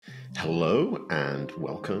Hello and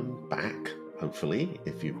welcome back, hopefully,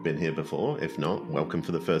 if you've been here before. If not, welcome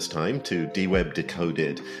for the first time to DWeb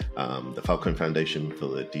Decoded, the Falcon Foundation for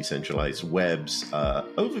the Decentralized Web's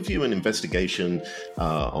overview and investigation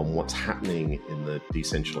on what's happening in the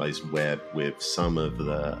decentralized web with some of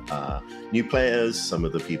the new players, some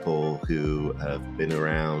of the people who have been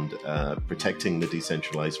around protecting the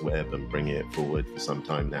decentralized web and bringing it forward for some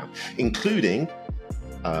time now, including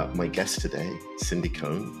my guest today, Cindy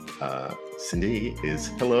Cohn. Cindy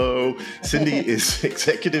is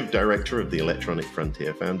Executive Director of the Electronic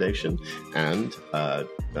Frontier Foundation and,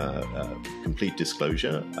 complete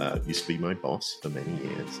disclosure, used to be my boss for many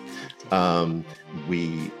years.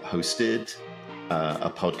 We hosted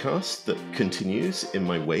a podcast that continues in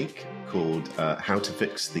my wake called How to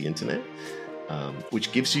Fix the Internet,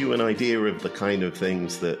 which gives you an idea of the kind of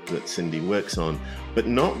things that Cindy works on, but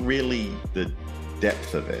not really the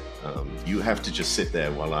depth of it. You have to just sit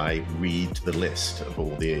there while I read the list of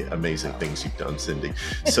all the amazing things you've done, Cindy.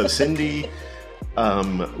 So Cindy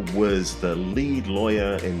was the lead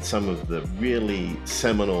lawyer in some of the really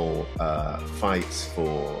seminal fights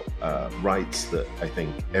for rights that I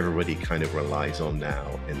think everybody kind of relies on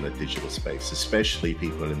now in the digital space, especially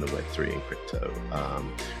people in the Web3 and crypto.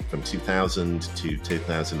 From 2000 to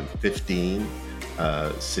 2015,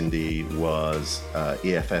 Cindy was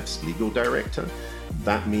EFF's legal director.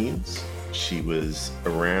 That means she was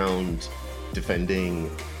around defending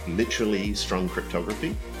literally strong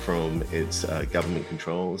cryptography from its government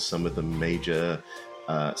controls, some of the major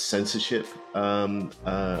censorship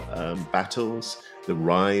battles, the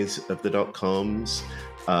rise of the dot-coms,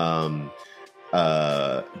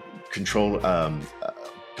 control. I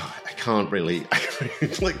can't really,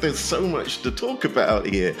 like, there's so much to talk about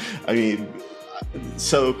here. I mean,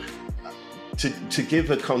 so to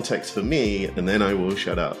give a context for me, and then I will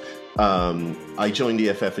shut up. I joined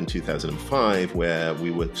EFF in 2005, where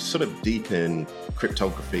we were sort of deep in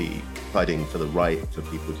cryptography, fighting for the right for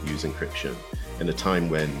people to use encryption in a time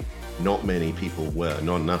when not enough people were.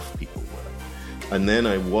 And then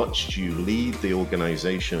I watched you lead the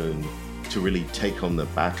organization to really take on the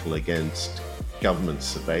battle against government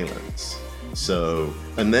surveillance. So,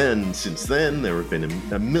 and then since then, there have been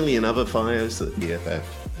a million other fires that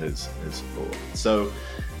EFF has fought. So,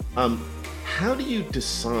 how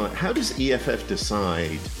does EFF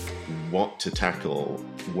decide what to tackle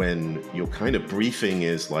when your kind of briefing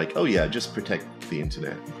is like, oh yeah, just protect the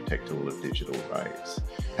internet and protect all of digital rights?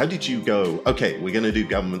 How did you go, okay, we're going to do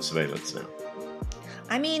government surveillance now?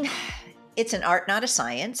 I mean, it's an art, not a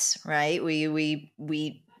science, right?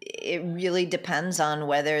 It really depends on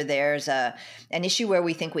whether there's an issue where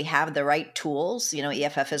we think we have the right tools. You know,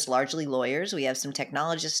 EFF is largely lawyers. We have some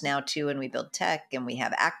technologists now too, and we build tech, and we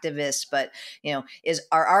have activists. But, you know,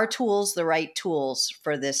 are our tools the right tools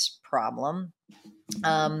for this problem?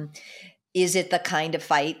 Is it the kind of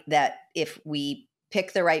fight that if we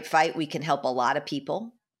pick the right fight, we can help a lot of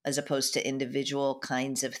people, as opposed to individual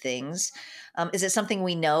kinds of things? Is it something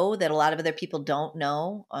we know that a lot of other people don't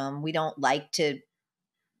know? We don't like to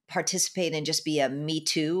participate and just be a me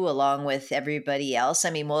too along with everybody else. I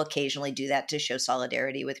mean, we'll occasionally do that to show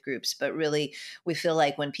solidarity with groups, but really we feel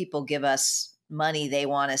like when people give us money, they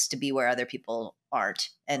want us to be where other people aren't,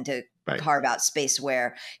 and to carve out space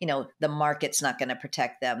where, you know, the market's not going to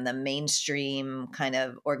protect them. The mainstream kind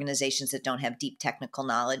of organizations that don't have deep technical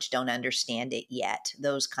knowledge don't understand it yet,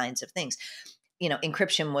 those kinds of things. You know,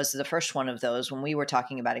 encryption was the first one of those. When we were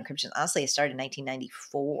talking about encryption, honestly, it started in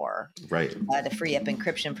 1994. Right. To free up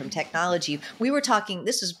encryption from technology. We were talking,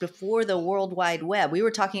 this is before the World Wide Web. We were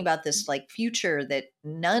talking about this like future that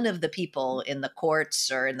none of the people in the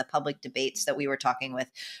courts or in the public debates that we were talking with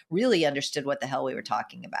really understood what the hell we were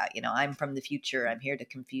talking about. You know, I'm from the future. I'm here to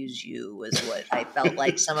confuse you, was what I felt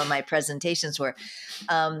like some of my presentations were.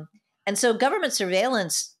 And so government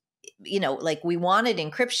surveillance, you know, like we wanted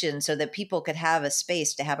encryption so that people could have a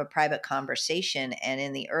space to have a private conversation. And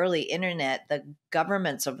in the early internet, the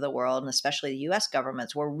governments of the world, and especially the US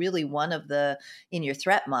governments, were really one of the, in your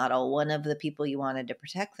threat model, one of the people you wanted to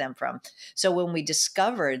protect them from. So when we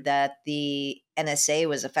discovered that the NSA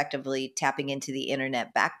was effectively tapping into the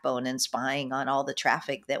internet backbone and spying on all the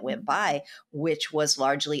traffic that went by, which was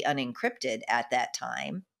largely unencrypted at that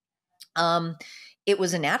time, it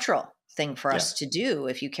was a natural thing for us to do.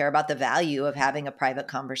 If you care about the value of having a private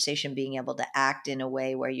conversation, being able to act in a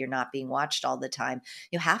way where you're not being watched all the time,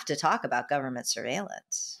 you have to talk about government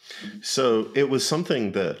surveillance. So it was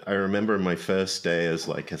something that I remember in my first day as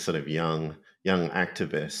like a sort of young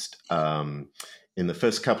activist. In the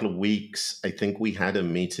first couple of weeks, I think we had a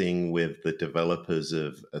meeting with the developers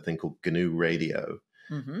of a thing called GNU Radio.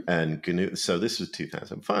 Mm-hmm. And GNU, so this was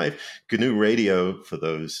 2005. GNU Radio, for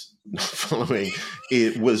those not following,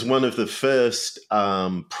 it was one of the first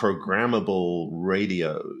programmable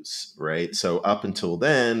radios, right? So up until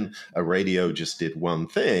then, a radio just did one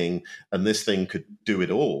thing, and this thing could do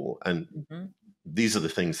it all. And Mm-hmm. these are the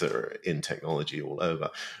things that are in technology all over.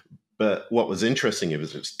 But what was interesting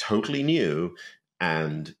is it's totally new,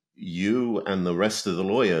 and you and the rest of the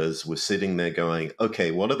lawyers were sitting there going,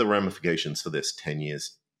 okay, what are the ramifications for this 10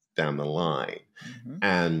 years down the line? Mm-hmm.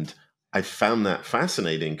 And I found that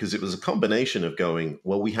fascinating because it was a combination of going,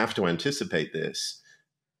 well, we have to anticipate this,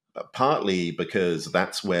 partly because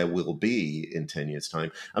that's where we'll be in 10 years'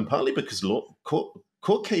 time, and partly because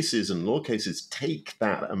court cases and law cases take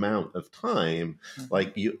that amount of time. Mm-hmm.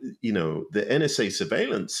 Like you know, the NSA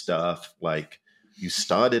surveillance stuff, like you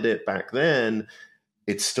started it back then.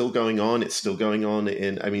 It's still going on. It's still going on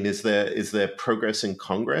I mean, is there progress in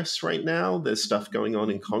Congress right now? There's stuff going on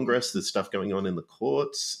in Congress. There's stuff going on in the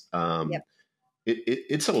courts. Yep.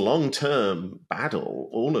 It's a long-term battle,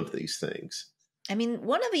 all of these things. I mean,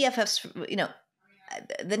 one of EFF's,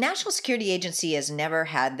 the National Security Agency has never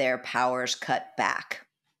had their powers cut back.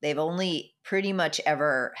 They've only pretty much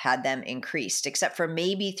ever had them increased, except for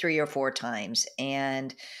maybe 3 or 4 times.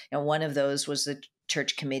 And one of those was the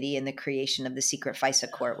Church Committee and the creation of the secret FISA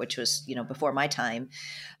court, which was before my time.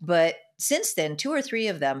 But since then, 2 or 3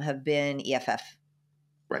 of them have been EFF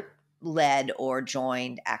Right. led or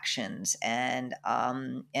joined actions. And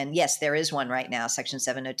yes, there is one right now, Section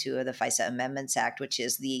 702 of the FISA Amendments Act, which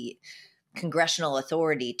is the congressional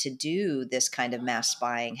authority to do this kind of mass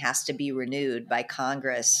spying, has to be renewed by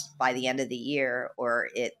Congress by the end of the year, or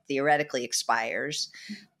it theoretically expires.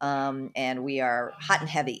 And we are hot and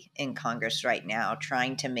heavy in Congress right now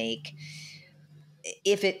trying to make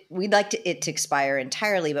we'd like it to expire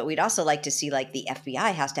entirely, but we'd also like to see like the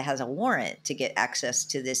FBI has a warrant to get access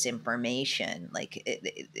to this information. Like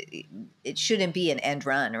it shouldn't be an end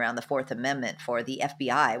run around the Fourth Amendment for the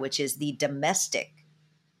FBI, which is the domestic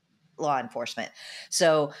law enforcement.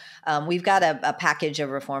 So we've got a package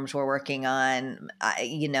of reforms we're working on.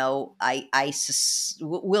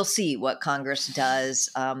 We'll see what Congress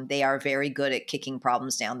does. They are very good at kicking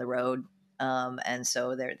problems down the road. And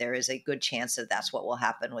so there is a good chance that that's what will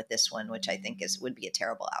happen with this one, which I think would be a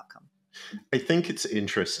terrible outcome. I think it's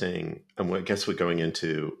interesting, and I guess we're going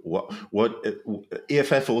into what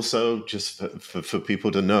EFF also, just for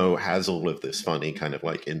people to know, has all of this funny kind of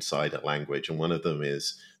like insider language, and one of them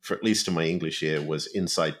is, for at least in my English year, was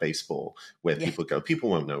inside baseball, where people go, people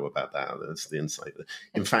won't know about that. That's the inside.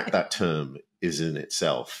 In fact, that term is in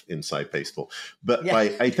itself inside baseball. But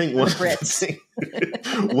I think one of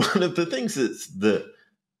the things that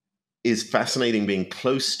is fascinating being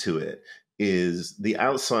close to it is the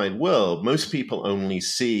outside world. Most people only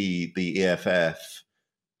see the EFF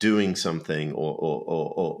doing something,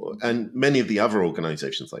 or and many of the other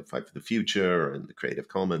organizations like Fight for the Future and the Creative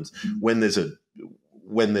Commons, when there's a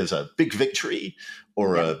big victory,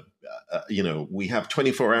 or we have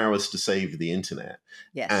 24 hours to save the internet.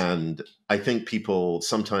 Yes. And I think people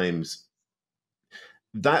sometimes,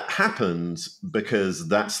 that happens because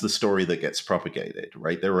that's the story that gets propagated,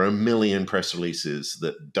 right? There are a million press releases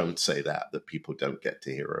that don't say that people don't get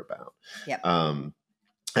to hear about. Yep.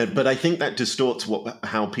 But I think that distorts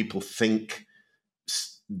how people think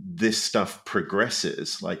this stuff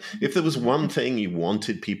progresses. Like, if there was one thing you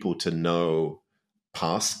wanted people to know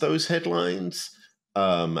past those headlines,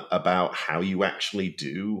 about how you actually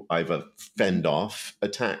do either fend off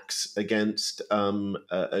attacks against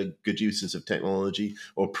good uses of technology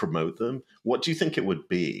or promote them, what do you think it would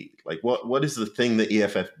be? Like, what is the thing that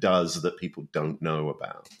EFF does that people don't know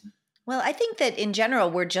about? Well, I think that in general,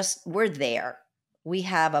 we're there. We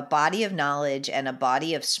have a body of knowledge and a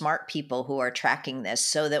body of smart people who are tracking this,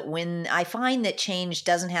 so that when I find that change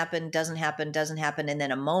doesn't happen, and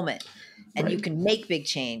then a moment, and you can make big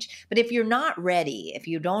change. But if you're not ready, if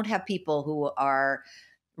you don't have people who are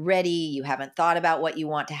ready, you haven't thought about what you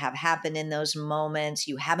want to have happen in those moments,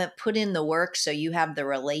 you haven't put in the work, so you have the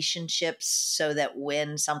relationships so that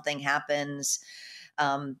when something happens,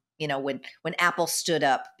 when Apple stood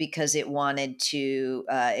up because it wanted to,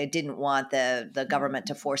 it didn't want the government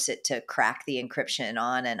to force it to crack the encryption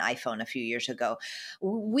on an iPhone a few years ago.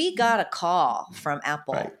 We got a call from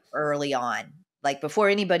Apple early on, like before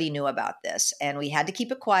anybody knew about this, and we had to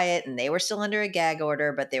keep it quiet, and they were still under a gag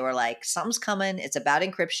order, but they were like, something's coming. It's about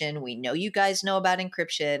encryption. We know you guys know about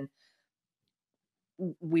encryption.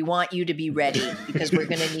 we want you to be ready because we're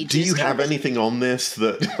going to need Do you to you stand have this. anything on this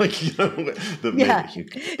that, like, that Yeah. maybe you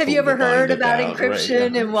could Have you pull ever the heard binder about down, right? Yeah, encryption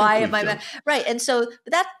and I why think it we've might done. right? And so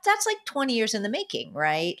that's like 20 years in the making,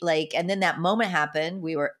 right? Like, and then that moment happened.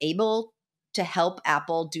 We were able to help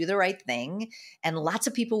Apple do the right thing, and lots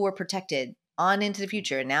of people were protected on into the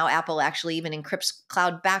future. And now Apple actually even encrypts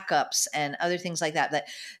cloud backups and other things like that. That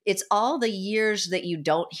it's all the years that you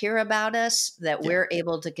don't hear about us that we're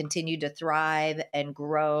able to continue to thrive and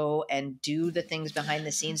grow and do the things behind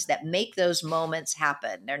the scenes that make those moments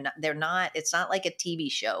happen. They're not, it's not like a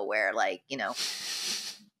TV show where, like,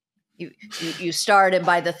 you start and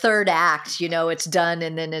by the third act, it's done,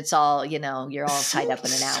 and then it's all, you're all tied up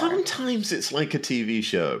in an hour. Sometimes it's like a TV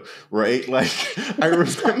show, right? Like I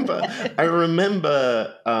remember,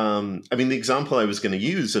 I mean, the example I was going to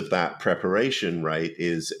use of that preparation, right,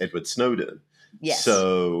 is Edward Snowden. Yes.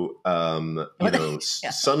 So,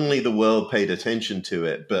 suddenly the world paid attention to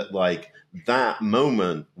it, but like that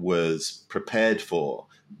moment was prepared for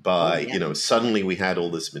by, suddenly we had all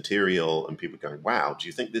this material and people going, wow, do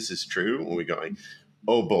you think this is true? And we're going,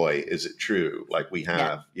 oh boy, is it true? Like we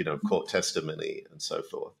have, court testimony and so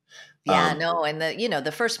forth. Yeah, no. And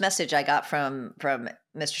the first message I got from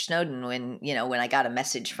Mr. Snowden when I got a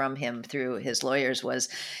message from him through his lawyers was,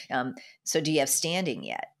 so do you have standing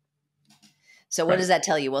yet? So what does that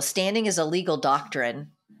tell you? Well, standing is a legal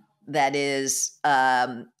doctrine that is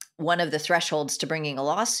one of the thresholds to bringing a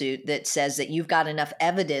lawsuit that says that you've got enough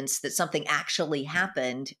evidence that something actually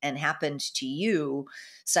happened and happened to you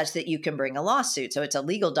such that you can bring a lawsuit. So it's a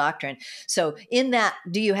legal doctrine. So in that,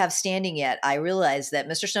 do you have standing yet? I realized that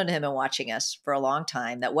Mr. Snowden had been watching us for a long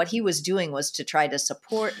time, that what he was doing was to try to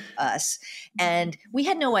support us. And we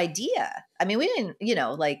had no idea. I mean, we didn't,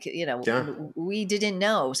 we didn't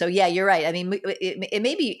know. So yeah, you're right. I mean, it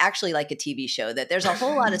may be actually like a TV show that there's a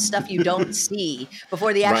whole lot of stuff you don't see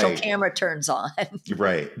before the actual camera turns on.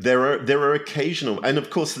 Right. There are occasional, and of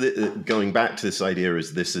course, going back to this idea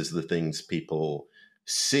this is the things people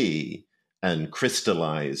see and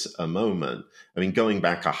crystallize a moment. I mean, going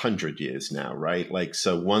back 100 years now, right? Like,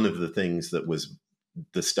 so one of the things that was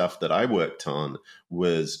the stuff that I worked on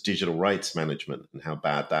was digital rights management and how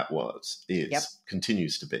bad that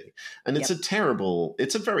continues to be. And it's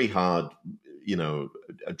it's a very hard,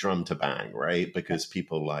 a drum to bang, right? Because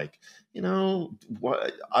people like, if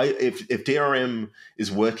DRM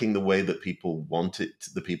is working the way that people want it,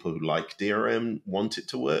 the people who like DRM want it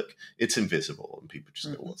to work, it's invisible and people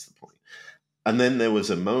just go, what's the point? And then there was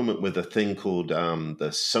a moment with a thing called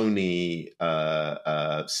the Sony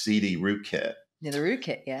CD rootkit. Yeah, the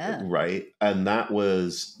rootkit, yeah. Right. And that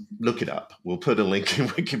was, look it up. We'll put a link in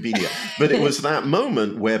Wikipedia. But it was that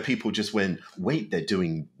moment where people just went, wait, they're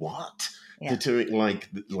doing what? Yeah. They're doing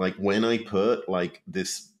like when I put like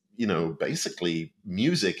this, basically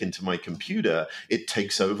music into my computer, it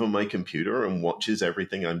takes over my computer and watches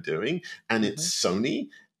everything I'm doing. And it's Sony.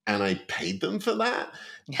 And I paid them for that.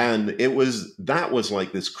 And that was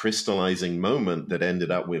like this crystallizing moment that ended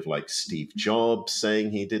up with like Steve Jobs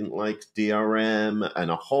saying he didn't like DRM and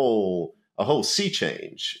a whole sea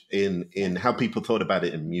change in how people thought about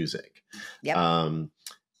it in music. Yep.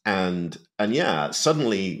 And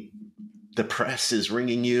suddenly the press is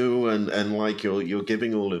ringing you and like you're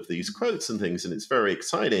giving all of these quotes and things, and it's very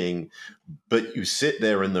exciting. But you sit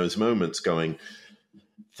there in those moments going,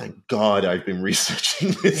 thank God I've been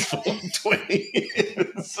researching this for like 20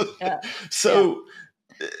 years. So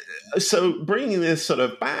bringing this sort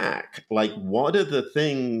of back, like what are the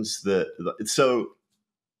things this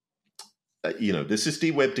is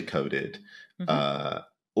DWeb Decoded.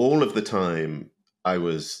 All of the time I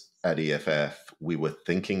was at EFF, we were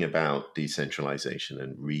thinking about decentralization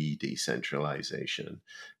and re-decentralization.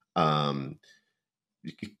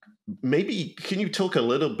 Maybe can you talk a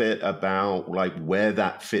little bit about like where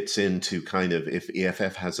that fits into kind of if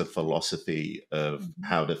EFF has a philosophy of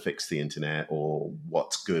how to fix the internet or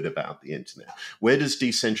what's good about the internet? Where does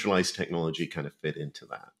decentralized technology kind of fit into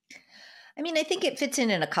that? I mean, I think it fits in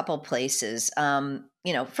a couple places.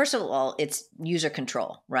 First of all, it's user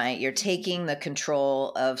control, right? You're taking the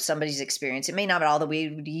control of somebody's experience. It may not be all the way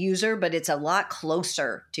to user, but it's a lot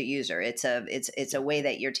closer to user. It's a way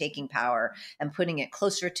that you're taking power and putting it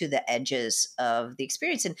closer to the edges of the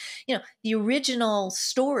experience. And, the original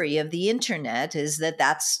story of the internet is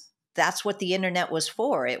that's what the internet was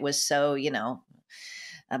for. It was so,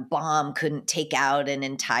 a bomb couldn't take out an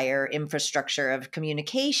entire infrastructure of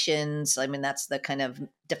communications. I mean, that's the kind of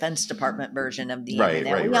Defense Department version of the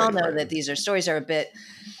internet. We all know that these stories are a bit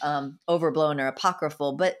overblown or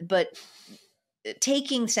apocryphal, but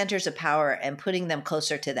taking centers of power and putting them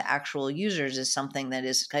closer to the actual users is something that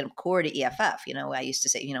is kind of core to EFF. I used to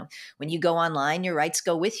say, when you go online, your rights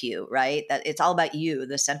go with you, right? That it's all about you,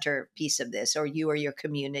 the center piece of this, or you or your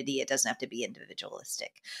community. It doesn't have to be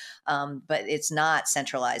individualistic, but it's not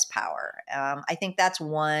centralized power. I think that's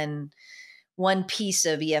one piece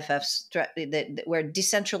of EFF's where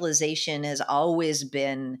decentralization has always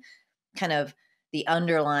been kind of the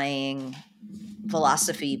underlying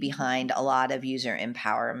philosophy behind a lot of user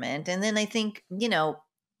empowerment. And then I think,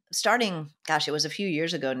 starting, it was a few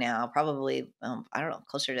years ago now, probably, I don't know,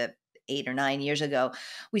 closer to 8 or 9 years ago,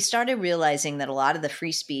 we started realizing that a lot of the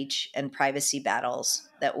free speech and privacy battles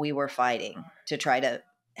that we were fighting to try to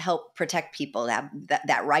help protect people,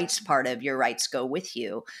 that rights part of your rights go with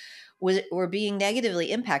you, were being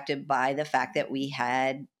negatively impacted by the fact that we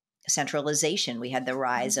had centralization. We had the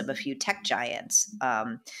rise of a few tech giants,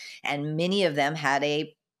 and many of them had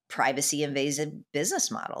a privacy invasive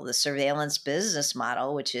business model, the surveillance business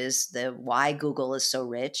model, which is why Google is so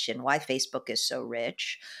rich and why Facebook is so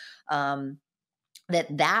rich.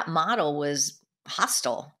 That model was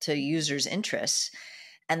hostile to users' interests,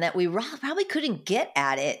 and that we probably couldn't get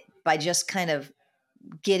at it by just kind of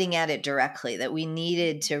getting at it directly. That we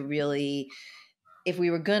needed to really, if we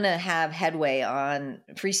were going to have headway on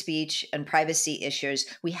free speech and privacy issues,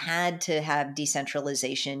 we had to have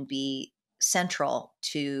decentralization be central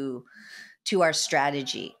to our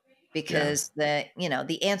strategy, because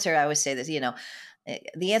the answer, I always say this,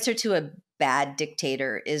 the answer to a bad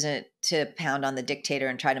dictator isn't to pound on the dictator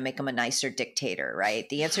and try to make him a nicer dictator, right?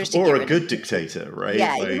 The answer is to or a good dictator, right?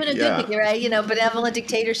 Yeah, even a good dictator, right? Benevolent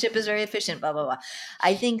dictatorship is very efficient, blah, blah, blah.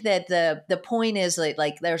 I think that the point is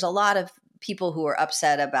like there's a lot of people who are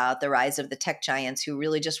upset about the rise of the tech giants who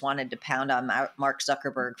really just wanted to pound on Mark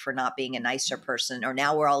Zuckerberg for not being a nicer person. Or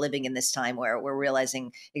now we're all living in this time where we're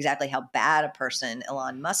realizing exactly how bad a person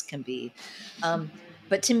Elon Musk can be.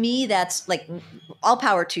 But to me, that's like all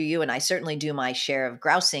power to you. And I certainly do my share of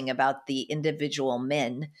grousing about the individual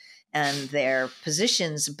men and their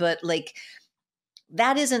positions. But like,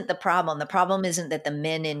 that isn't the problem. The problem isn't that the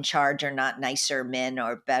men in charge are not nicer men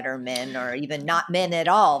or better men or even not men at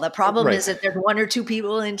all. The problem is that there's one or two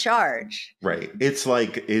people in charge. Right. It's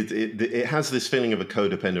like it has this feeling of a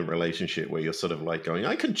codependent relationship where you're sort of like going,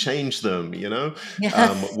 I can change them,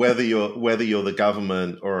 Yeah. Whether you're the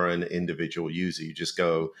government or an individual user, you just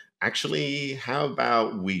go, actually, how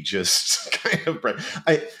about we just kind of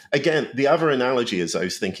again, the other analogy is I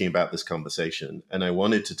was thinking about this conversation and I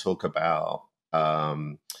wanted to talk about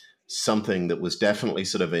something that was definitely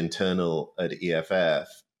sort of internal at EFF,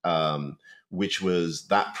 which was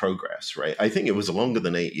that progress, right? I think it was longer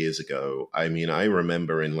than 8 years ago. I mean, I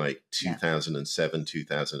remember in like 2007,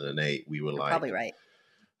 2008, we were You're like, probably right.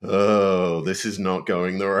 Oh, this is not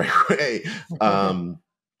going the right way.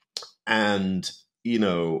 And,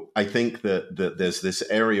 I think that there's this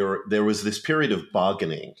area, there was this period of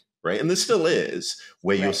bargaining, right? And there still is,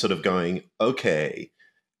 where you're sort of going, okay,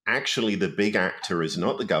 actually the big actor is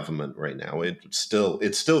not the government right now. It's still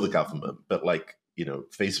the government, but like,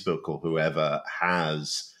 Facebook or whoever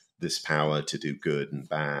has this power to do good and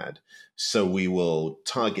bad. So we will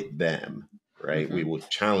target them, right? Mm-hmm. We will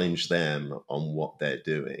challenge them on what they're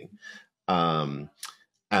doing. And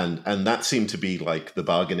that seemed to be like the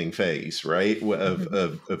bargaining phase, right? Of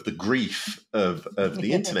the grief of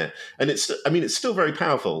the internet. And it's still very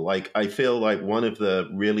powerful. Like, I feel like one of the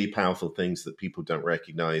really powerful things that people don't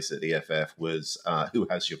recognize at EFF was who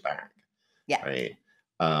has your back. Yeah. Right.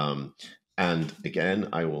 And again,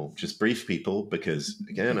 I will just brief people because,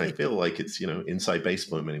 again, I feel like it's, inside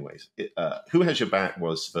baseball in many ways. Who Has Your Back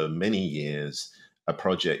was for many years a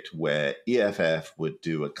project where EFF would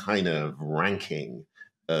do a kind of ranking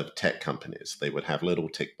of tech companies. They would have little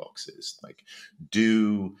tick boxes like,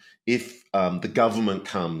 if the government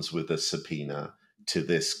comes with a subpoena to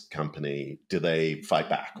this company, do they fight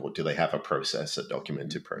back or do they have a process, a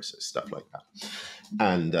documented process, stuff like that?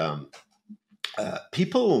 And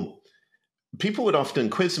people would often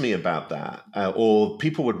quiz me about that, or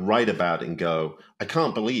people would write about it and go, I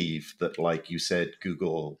can't believe that, like you said,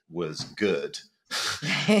 Google was good.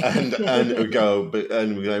 and we go,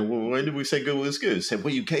 well, when did we say Google was good? Said,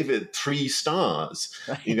 well, you gave it 3 stars.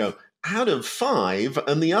 Right. You go, out of 5,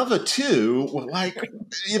 and the other 2 were like,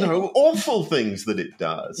 awful things that it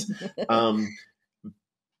does.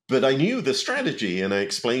 But I knew the strategy, and I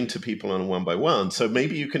explained to people on a one-by-one. So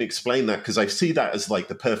maybe you can explain that, because I see that as like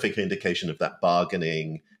the perfect indication of that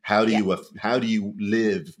bargaining. How do you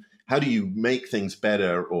live? how do you make things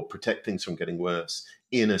better or protect things from getting worse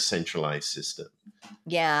in a centralized system?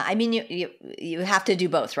 Yeah, I mean, you have to do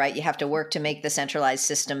both, right? You have to work to make the centralized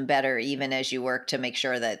system better, even as you work to make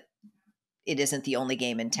sure that it isn't the only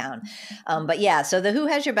game in town. But yeah, so the "Who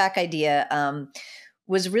Has Your Back" idea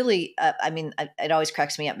was really, I mean, it always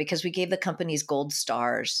cracks me up because we gave the companies gold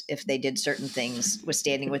stars if they did certain things with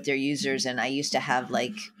standing with their users. And I used to have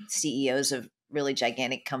like CEOs of really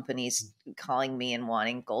gigantic companies calling me and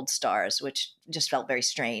wanting gold stars, which just felt very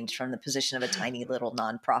strange from the position of a tiny little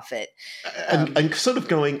nonprofit. And sort of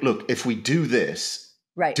going, look, if we do this,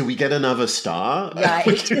 Right. do we get another star?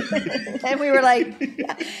 Right. And we were like,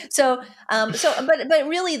 yeah. But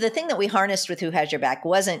really the thing that we harnessed with Who Has Your Back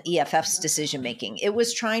wasn't EFF's decision making. It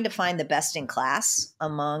was trying to find the best in class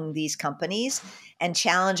among these companies and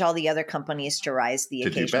challenge all the other companies to rise the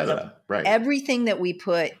occasion. Do better. Right. Everything that we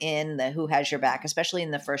put in the Who Has Your Back, especially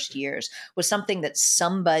in the first years, was something that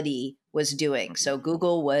somebody was doing. So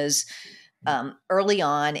Google was early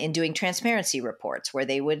on in doing transparency reports where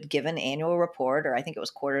they would give an annual report, or I think it was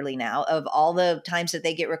quarterly now, of all the times that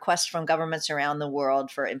they get requests from governments around the world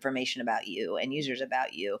for information about you and users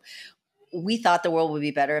about you. We thought the world would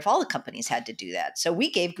be better if all the companies had to do that. So we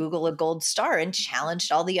gave Google a gold star and challenged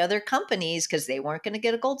all the other companies because they weren't going to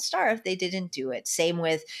get a gold star if they didn't do it. Same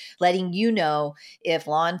with letting you know if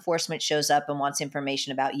law enforcement shows up and wants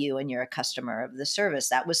information about you and you're a customer of the service.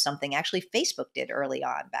 That was something actually Facebook did early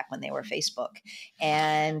on, back when they were Facebook.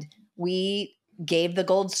 And we gave the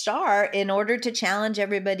gold star in order to challenge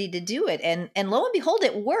everybody to do it. And lo and behold,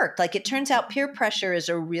 it worked. Like, it turns out peer pressure is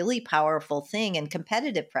a really powerful thing, and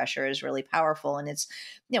competitive pressure is really powerful. And it's,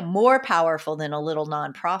 more powerful than a little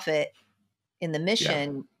nonprofit in the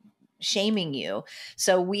mission shaming you.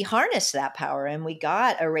 So we harnessed that power and we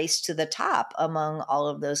got a race to the top among all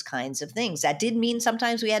of those kinds of things. That did mean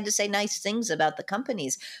sometimes we had to say nice things about the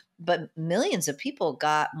companies, but millions of people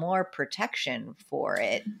got more protection for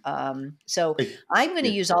it. So I'm going to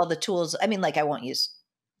use all the tools. I mean, like, I won't use,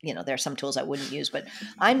 there are some tools I wouldn't use, but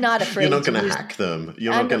I'm not afraid. You're not going to hack them.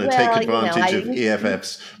 You're not going to take advantage of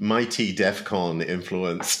EFF's mighty DEF CON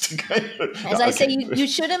influence. To As I say, you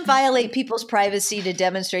shouldn't violate people's privacy to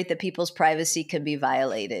demonstrate that people's privacy can be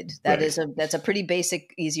violated. That's a pretty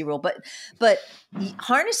basic, easy rule. But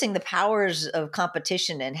harnessing the powers of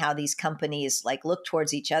competition and how these companies look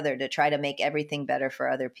towards each other to try to make everything better for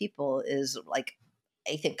other people is,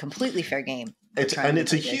 I think, completely fair game.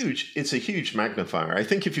 It's a huge magnifier. I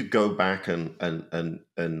think if you go back and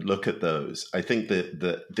look at those, I think that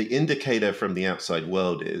the indicator from the outside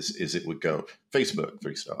world is it would go Facebook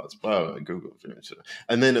 3 stars, blah, Google 3 stars,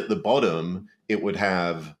 and then at the bottom it would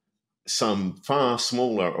have some far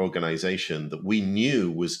smaller organization that we knew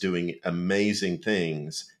was doing amazing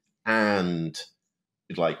things and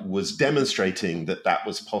was demonstrating that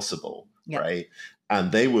was possible, right?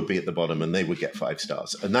 And they would be at the bottom and they would get 5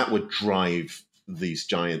 stars. And that would drive these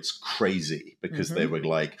giants crazy because they were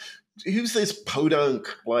like, who's this podunk,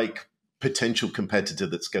 potential competitor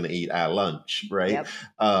that's going to eat our lunch, right?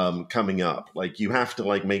 Coming up. You have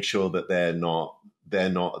to make sure that they're not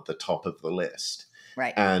at the top of the list.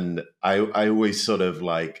 Right. And I always sort of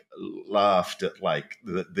laughed at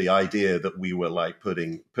the idea that we were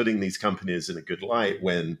putting these companies in a good light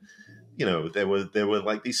when there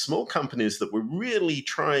were these small companies that were really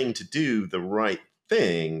trying to do the right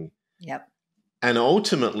thing. Yep. And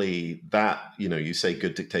ultimately that, you say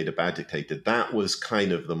good dictator, bad dictator, that was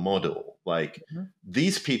kind of the model.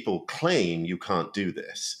 These people claim you can't do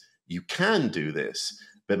this. You can do this,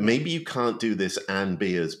 but maybe you can't do this and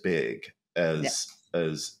be as big as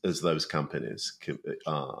those companies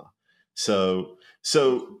are. So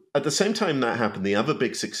at the same time that happened, the other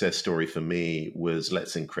big success story for me was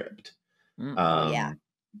Let's Encrypt.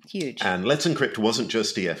 Huge. And Let's Encrypt wasn't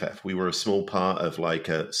just EFF. We were a small part of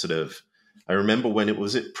a sort of, I remember when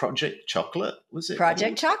was it Project Chocolate? Was it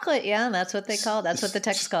Project Chocolate? Yeah, that's what they called. That's what the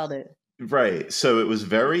text called it. Right. So it was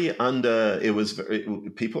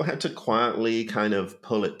people had to quietly kind of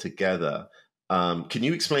pull it together. Can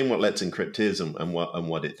you explain what Let's Encrypt is and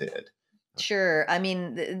what it did? Sure. I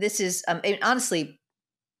mean, this is honestly,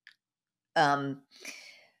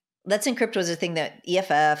 Let's Encrypt was a thing that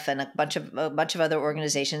EFF and a bunch of other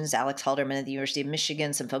organizations, Alex Halderman at the University of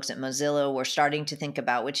Michigan, some folks at Mozilla, were starting to think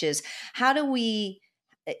about, which is how do we,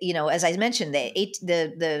 as I mentioned,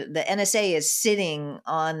 the NSA is sitting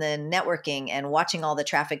on the networking and watching all the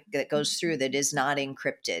traffic that goes through that is not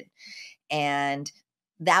encrypted, and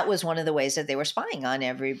that was one of the ways that they were spying on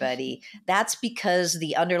everybody. That's because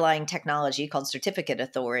the underlying technology called certificate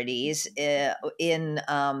authorities in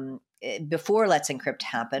before Let's Encrypt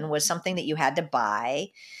happened was something that you had to buy.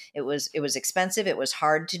 It was expensive. It was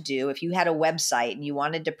hard to do. If you had a website and you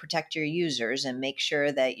wanted to protect your users and make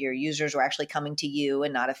sure that your users were actually coming to you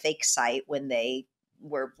and not a fake site when they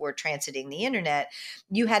were transiting the internet,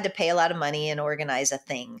 you had to pay a lot of money and organize a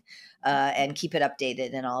thing and keep it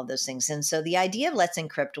updated and all of those things. And so the idea of Let's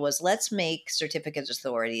Encrypt was, let's make certificate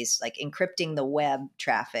authorities, like encrypting the web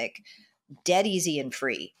traffic, dead easy and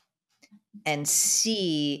free, and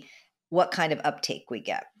see what kind of uptake we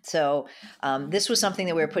get. So this was something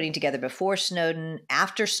that we were putting together before Snowden.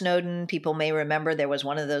 After Snowden, people may remember there was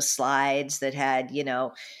one of those slides that had,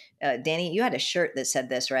 Danny, you had a shirt that said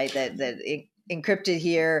this, right? That encrypted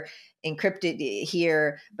here,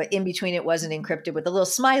 but in between it wasn't encrypted, with a little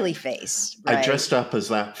smiley face. Right? I dressed up as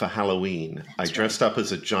that for Halloween. I dressed up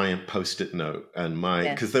as a giant Post-it note, and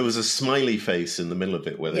because there was a smiley face in the middle of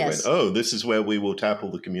it where they went, "Oh, this is where we will tap all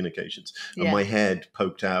the communications," and my head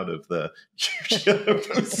poked out of the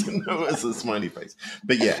Post-it note as a smiley face.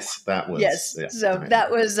 But yes, that was that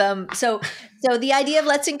was so the idea of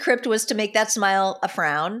Let's Encrypt was to make that smile a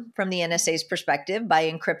frown from the NSA's perspective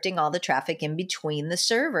by encrypting all the traffic in between the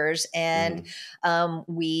servers. And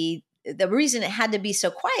the reason it had to be so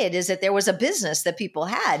quiet is that there was a business that people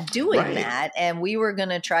had doing that. And we were going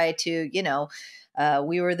to try to,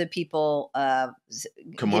 we were the people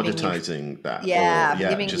commoditizing that.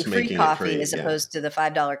 Giving you free coffee as opposed to the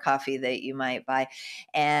 $5 coffee that you might buy.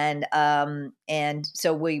 And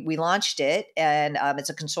so we launched it, and it's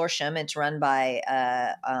a consortium. It's run by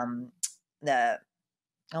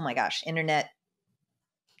Internet.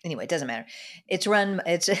 Anyway, it doesn't matter. It's a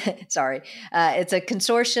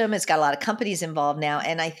consortium. It's got a lot of companies involved now.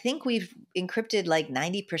 And I think we've encrypted like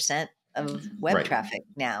 90% of web traffic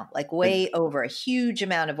now, like way over. A huge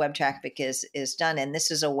amount of web traffic is done. And this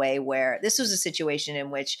is a way where this was a situation in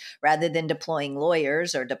which, rather than deploying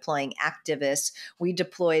lawyers or deploying activists, we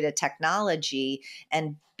deployed a technology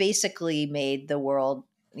and basically made the world,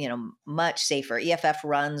 much safer. EFF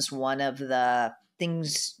runs one of the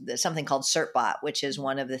things, something called CertBot, which is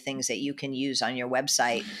one of the things that you can use on your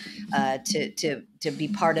website to be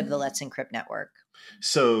part of the Let's Encrypt network.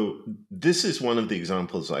 So this is one of the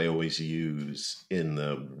examples I always use in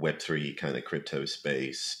the Web3 kind of crypto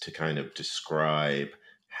space to kind of describe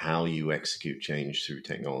how you execute change through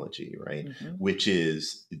technology, right? Mm-hmm. Which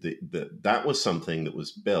is that was something that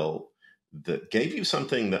was built that gave you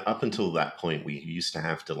something that up until that point we used to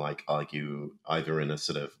have to like argue either in a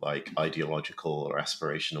sort of like ideological or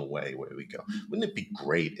aspirational way, where we go, wouldn't it be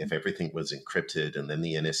great if everything was encrypted and then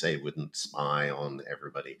the NSA wouldn't spy on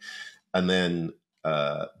everybody? And then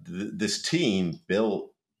this team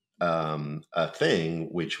built a thing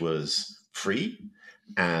which was free,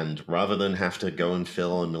 and rather than have to go and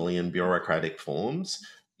fill a million bureaucratic forms,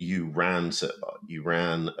 you ran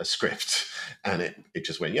a script, and it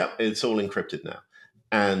just went, yep, it's all encrypted now,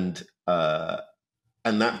 and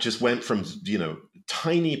that just went from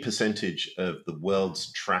tiny percentage of the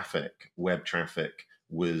world's web traffic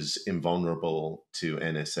was invulnerable to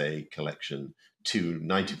NSA collection to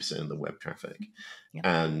 90% of the web traffic. Yep.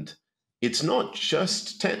 And it's not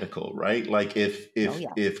just technical, right? Like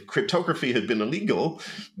if cryptography had been illegal,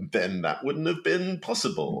 then that wouldn't have been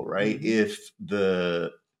possible, right? Mm-hmm. If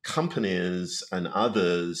the companies and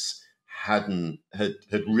others had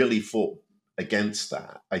really fought against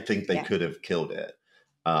that, I think they could have killed it.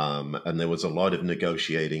 And there was a lot of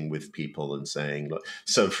negotiating with people and saying, look,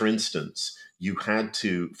 so for instance, you had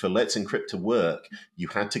to, for Let's Encrypt to work, you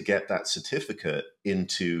had to get that certificate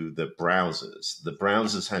into the browsers. The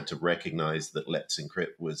browsers had to recognize that Let's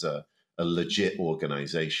Encrypt was a legit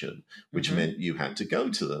organization, which meant you had to go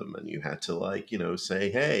to them and you had to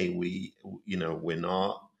say, hey, we're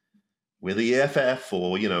the EFF,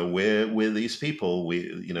 or we're these people.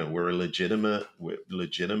 We're a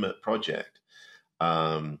legitimate project.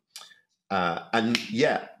 Bang,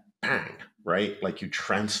 right? Like you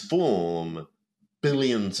transform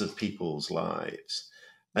billions of people's lives,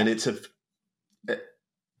 and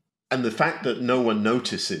and the fact that no one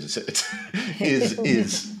notices it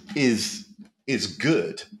is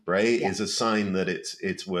good, right? Yeah. Is a sign that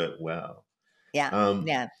it's worked well.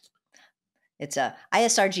 Yeah. It's a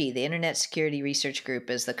ISRG, the Internet Security Research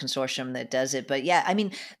Group, is the consortium that does it. But yeah, I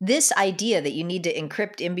mean, this idea that you need to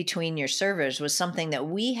encrypt in between your servers was something that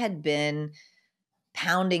we had been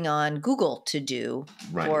pounding on Google to do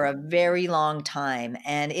for a very long time.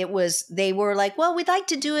 And they were like, well, we'd like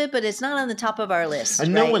to do it, but it's not on the top of our list.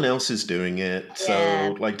 And no one else is doing it.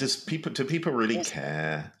 So do people really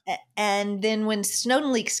care? And then when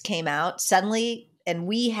Snowden leaks came out suddenly, and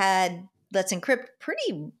we had let's encrypt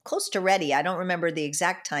pretty close to ready. I don't remember the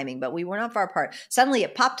exact timing, but we were not far apart. Suddenly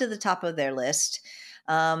it popped to the top of their list.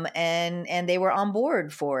 And they were on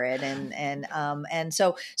board for it. And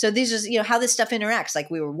so these is, how this stuff interacts. Like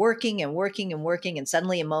we were working and working and working, and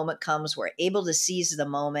suddenly a moment comes, we're able to seize the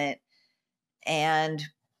moment and,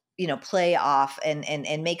 play off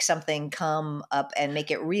and make something come up and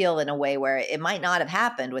make it real in a way where it might not have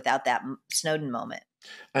happened without that Snowden moment.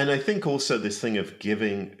 And I think also this thing of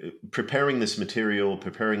preparing this material,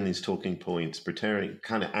 preparing these talking points, preparing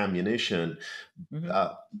kind of ammunition,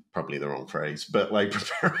 probably the wrong phrase, but like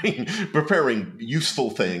preparing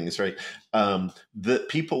useful things, right? That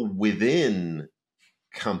people within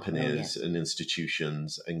companies and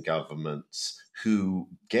institutions and governments who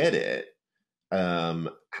get it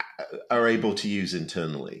are able to use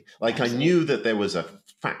internally. Like Absolutely. I knew that there was a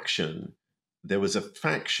faction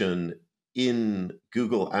in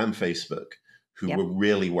Google and Facebook who were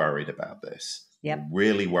really worried about this,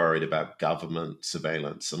 really worried about government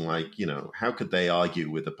surveillance. And like, how could they argue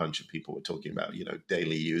with a bunch of people we're talking about,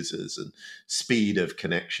 daily users and speed of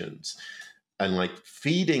connections? And like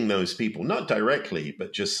feeding those people, not directly,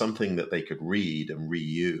 but just something that they could read and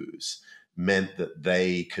reuse, meant that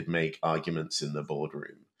they could make arguments in the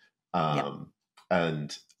boardroom.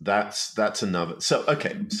 And that's another. So,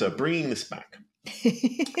 okay, so bringing this back.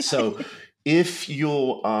 So if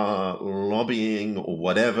you are lobbying or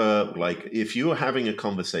whatever, like if you're having a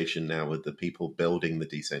conversation now with the people building the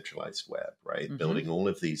decentralized web, right? Building all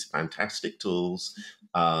of these fantastic tools.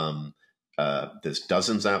 There's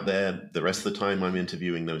dozens out there. The rest of the time I'm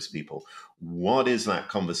interviewing those people. What is that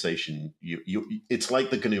conversation? It's like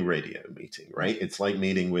the GNU radio meeting, right? It's like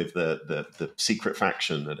meeting with the secret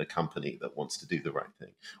faction at a company that wants to do the right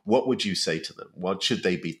thing. What would you say to them? What should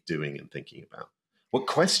they be doing and thinking about? What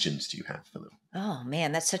questions do you have for them? Oh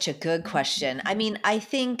man, that's such a good question. I mean, I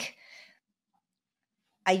think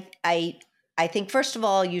I think first of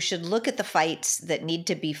all, you should look at the fights that need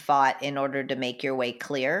to be fought in order to make your way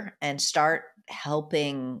clear and start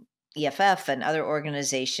helping EFF and other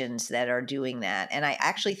organizations that are doing that. And I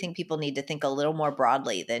actually think people need to think a little more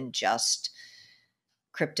broadly than just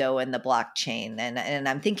crypto and the blockchain. And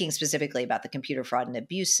I'm thinking specifically about the Computer Fraud and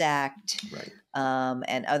Abuse Act, right.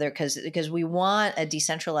 And other, because we want a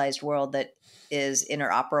decentralized world that is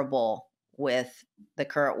interoperable with the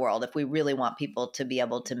current world if we really want people to be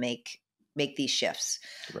able to make these shifts.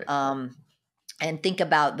 Right. And think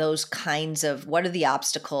about those kinds of what are the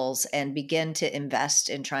obstacles and begin to invest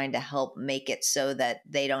in trying to help make it so that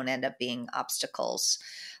they don't end up being obstacles.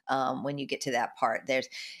 When you get to that part, there's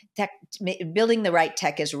tech, building the right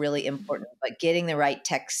tech is really important, but getting the right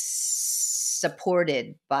tech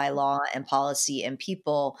supported by law and policy and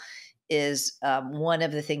people is one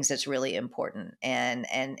of the things that's really important. And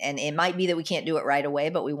it might be that we can't do it right away,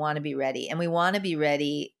 but we want to be ready. And we want to be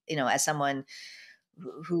ready, as someone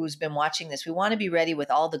who's been watching this, we want to be ready with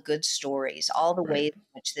all the good stories, all the ways in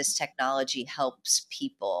which this technology helps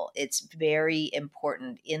people. It's very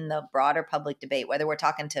important in the broader public debate, whether we're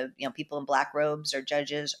talking to people in black robes or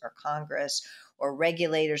judges or Congress or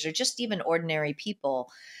regulators or just even ordinary people,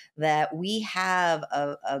 that we have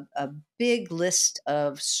a big list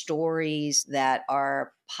of stories that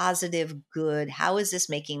are positive, good. How is this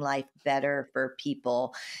making life better for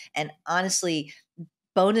people? And honestly,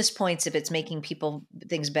 bonus points if it's making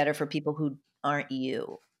things better for people who aren't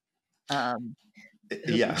you. Who are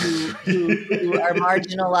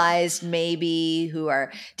marginalized, maybe, who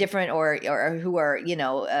are different or who are,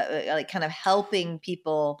 like kind of helping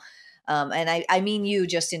people. And I mean you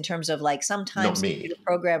just in terms of like sometimes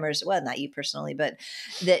programmers, well, not you personally, but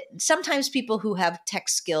that sometimes people who have tech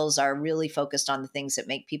skills are really focused on the things that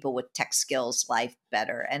make people with tech skills life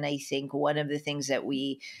better. And I think one of the things that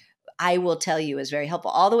I will tell you is very helpful,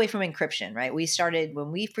 all the way from encryption, right? We started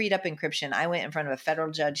when we freed up encryption. I went in front of a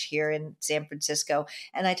federal judge here in San Francisco,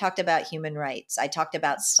 and I talked about human rights. I talked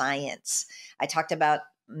about science. I talked about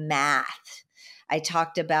math. I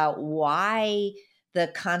talked about why the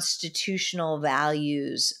constitutional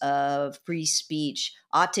values of free speech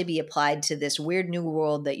ought to be applied to this weird new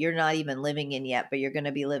world that you're not even living in yet, but you're going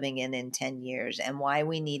to be living in 10 years, and why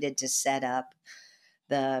we needed to set up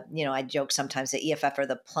I joke sometimes that EFF are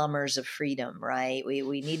the plumbers of freedom, right?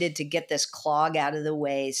 We needed to get this clog out of the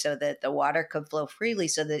way so that the water could flow freely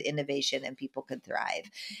so that innovation and people could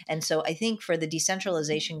thrive. And so I think for the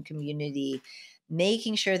decentralization community,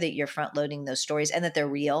 making sure that you're front loading those stories and that they're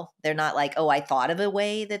real. They're not like, oh, I thought of a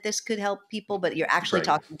way that this could help people, but you're actually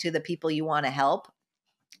talking to the people you want to help.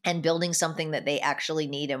 and building something that they actually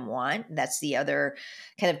need and want. That's the other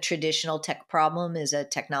kind of traditional tech problem, is a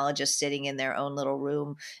technologist sitting in their own little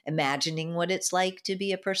room, imagining what it's like to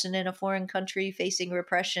be a person in a foreign country facing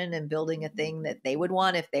repression and building a thing that they would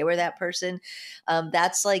want if they were that person.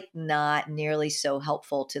 That's like not nearly so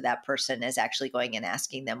helpful to that person as actually going and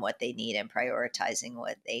asking them what they need and prioritizing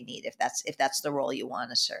what they need, if that's the role you want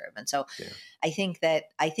to serve. And so Yeah. I think that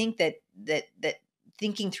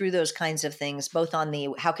thinking through those kinds of things, both on the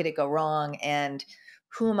how could it go wrong and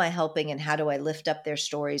who am I helping and how do I lift up their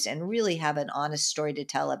stories and really have an honest story to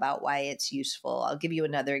tell about why it's useful. I'll give you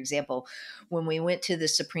another example. When we went to the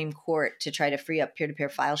Supreme Court to try to free up peer-to-peer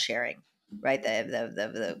file sharing, right?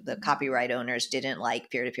 The copyright owners didn't like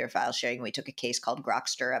peer-to-peer file sharing. We took a case called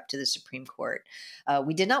Grokster up to the Supreme Court.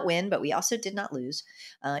 We did not win, but we also did not lose.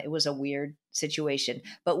 It was a weird situation.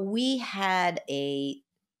 But we had a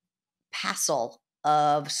passel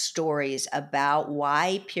of stories about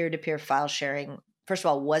why peer-to-peer file sharing, first of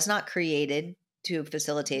all, was not created to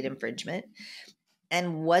facilitate infringement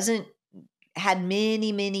and had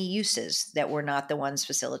many uses that were not the ones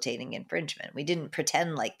facilitating infringement. We didn't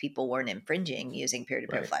pretend like people weren't infringing using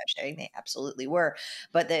peer-to-peer Right. file sharing. They absolutely were.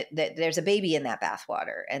 But that there's a baby in that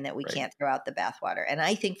bathwater and that we Right. can't throw out the bathwater. And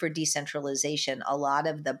I think for decentralization, a lot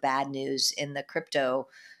of the bad news in the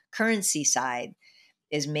cryptocurrency side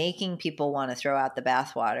is making people want to throw out the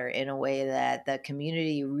bathwater in a way that the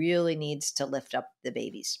community really needs to lift up the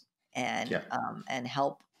babies and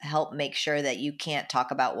help make sure that you can't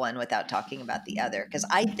talk about one without talking about the other. Because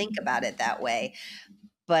I think about it that way,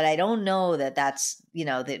 but I don't know that that's,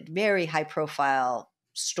 the very high profile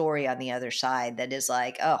story on the other side that is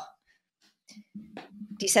like, oh,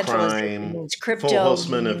 decentralization Crime, means four crypto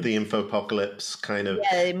horsemen of means, the infopocalypse, kind of.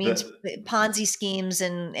 yeah, it means The, Ponzi schemes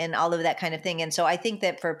and all of that kind of thing. And so I think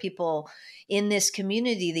that for people in this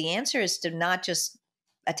community, the answer is to not just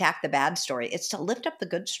attack the bad story; it's to lift up the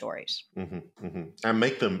good stories and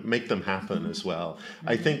make them happen as well.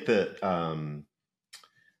 I think that I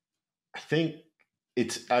think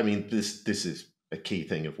it's. I mean, this is a key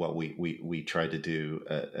thing of what we try to do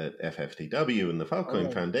at FFDW and the Filecoin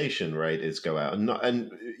Totally. Foundation, right? Is go out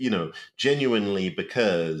and genuinely,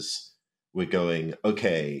 because we're going,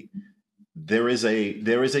 okay, there is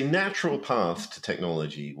a natural path to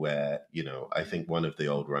technology where I think one of the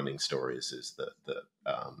old running stories is that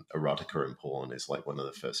erotica and porn is like one of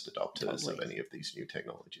the first adopters of any of these new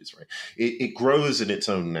technologies, right? It grows in its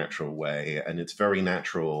own natural way, and it's very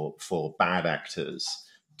natural for bad actors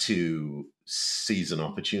to seize an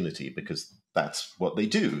opportunity because that's what they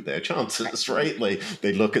do. Their chances, right? Like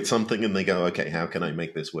they look at something and they go, okay, how can I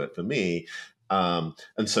make this work for me? And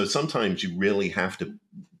so sometimes you really have to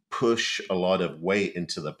push a lot of weight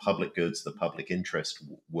into the public goods, the public interest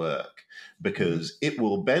work, because it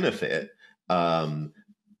will benefit, but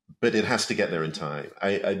it has to get there in time.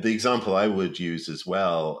 The example I would use as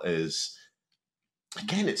well is,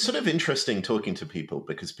 again, it's sort of interesting talking to people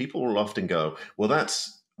because people will often go, well,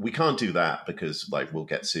 we can't do that because like we'll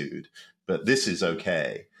get sued, but this is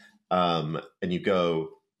okay. And you go,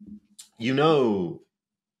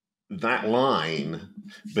 that line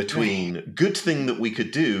between good thing that we could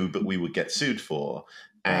do but we would get sued for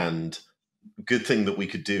and good thing that we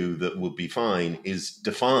could do that would be fine is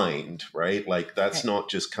defined, right? Like that's not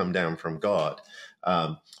just come down from God.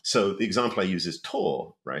 So the example I use is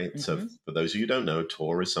Tor, right? So for those of you who don't know,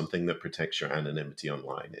 Tor is something that protects your anonymity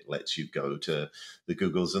online. It lets you go to the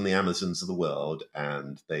Googles and the Amazons of the world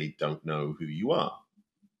and they don't know who you are.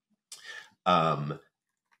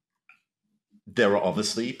 There are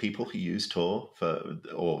obviously people who use Tor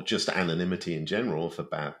or just anonymity in general for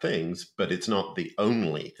bad things, but it's not the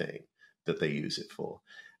only thing that they use it for.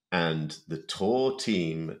 And the Tor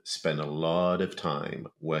team spent a lot of time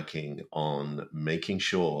working on making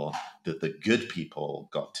sure that the good people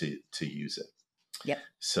got to use it. Yep.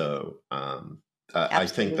 So I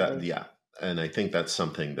think that, and I think that's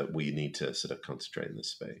something that we need to sort of concentrate in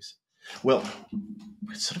this space. Well,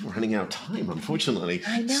 we're sort of running out of time, unfortunately.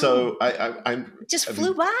 I know. So I just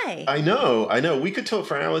flew by. I know. We could talk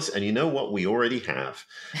for hours, and you know what? We already have.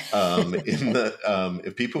 In that,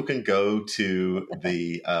 if people can go to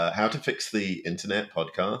the How to Fix the Internet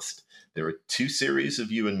podcast, there are 2 series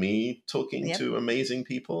of you and me talking to amazing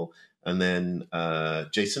people. And then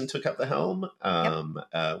Jason took up the helm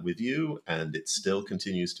with you, and it still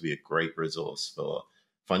continues to be a great resource for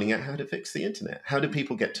finding out how to fix the internet. How do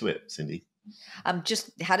people get to it, Cindy?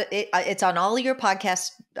 It's on all your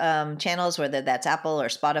podcast channels, whether that's Apple or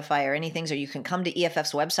Spotify or anything. So you can come to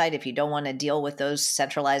EFF's website if you don't want to deal with those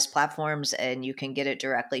centralized platforms, and you can get it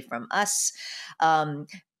directly from us.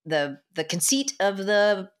 The conceit of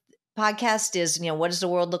the podcast is, what does the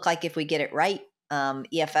world look like if we get it right?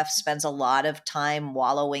 EFF spends a lot of time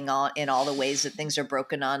wallowing in all the ways that things are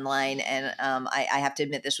broken online. And I have to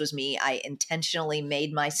admit, this was me. I intentionally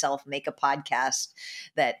made myself make a podcast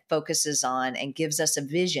that focuses on and gives us a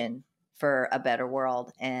vision for a better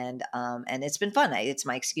world. And it's been fun. It's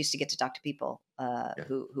my excuse to get to talk to people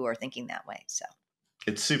who are thinking that way. So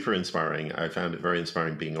it's super inspiring. I found it very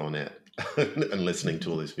inspiring being on it and listening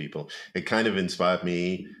to all these people. It kind of inspired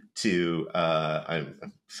me to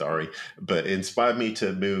I'm sorry, but it inspired me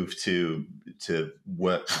to move to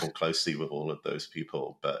work more closely with all of those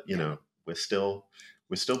people. But we're still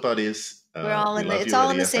buddies. We're all it's all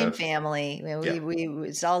in the same family. We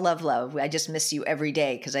it's all love. I just miss you every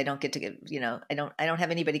day because I don't get to get I don't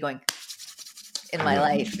have anybody going in my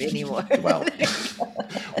life anymore.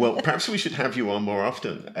 Well, perhaps we should have you on more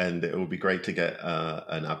often, and it would be great to get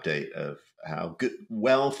an update of how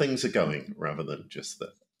well things are going, rather than just the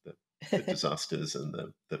disasters and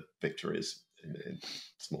the victories. In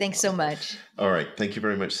small Thanks so much. All right. Thank you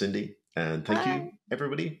very much, Cindy. And thank you,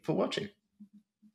 everybody, for watching.